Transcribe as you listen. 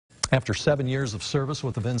After 7 years of service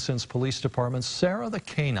with the Vincennes Police Department, Sara the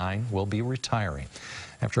K9 will be retiring.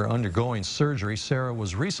 After undergoing surgery, Sara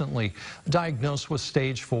was recently diagnosed with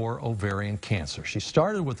stage 4 ovarian cancer. She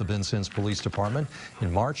started with the Vincennes Police Department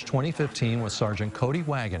in March 2015 with Sergeant Cody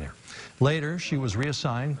Wagoner. Later, she was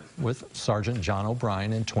reassigned with Sergeant John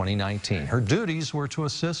O'Brien in 2019. Her duties were to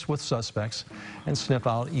assist with suspects and sniff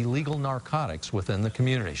out illegal narcotics within the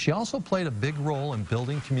community. She also played a big role in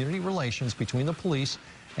building community relations between the police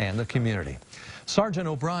and the community. Sergeant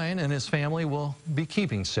O'Brien and his family will be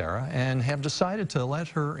keeping Sara and have decided to let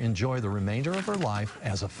her enjoy the remainder of her life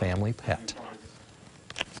as a family pet.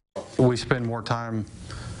 We spend more time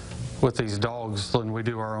with these dogs than we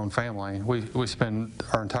do our own family. We spend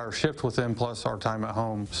our entire shift with them plus our time at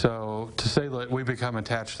home. So to say that we become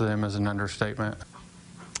attached to them is an understatement.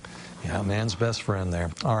 Yeah, man's best friend there.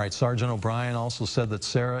 All right, Sergeant O'Brien also said that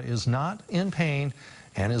Sara is not in pain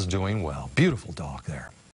and is doing well. Beautiful dog there.